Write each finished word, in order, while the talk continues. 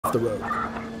off the road.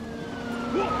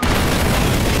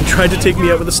 He tried to take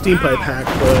me out with a steam pipe hack,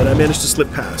 but I managed to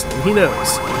slip past, and he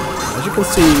knows. As you can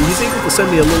see, he's able to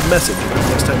send me a little message the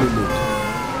next time we meet.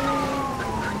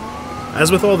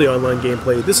 As with all the online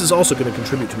gameplay, this is also going to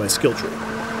contribute to my skill tree.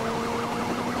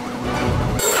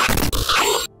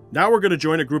 Now we're going to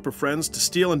join a group of friends to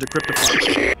steal and decrypt a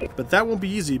file. But that won't be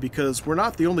easy because we're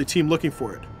not the only team looking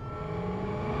for it.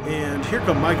 And here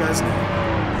come my guys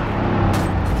now.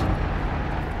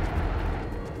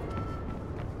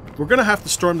 We're going to have to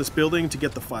storm this building to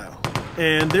get the file.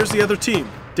 And there's the other team.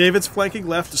 David's flanking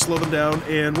left to slow them down,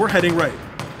 and we're heading right.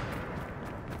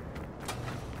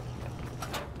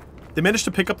 They managed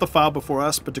to pick up the file before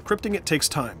us, but decrypting it takes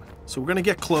time. So we're going to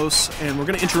get close, and we're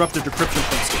going to interrupt their decryption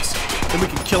process. Then we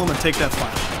can kill them and take that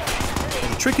file.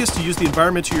 And the trick is to use the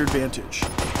environment to your advantage.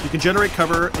 You can generate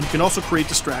cover, and you can also create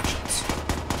distractions.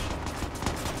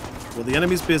 While the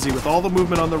enemy's busy with all the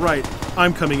movement on the right,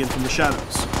 I'm coming in from the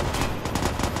shadows.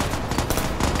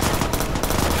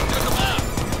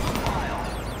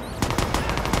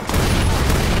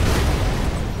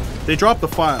 They dropped the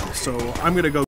file, so I'm going to go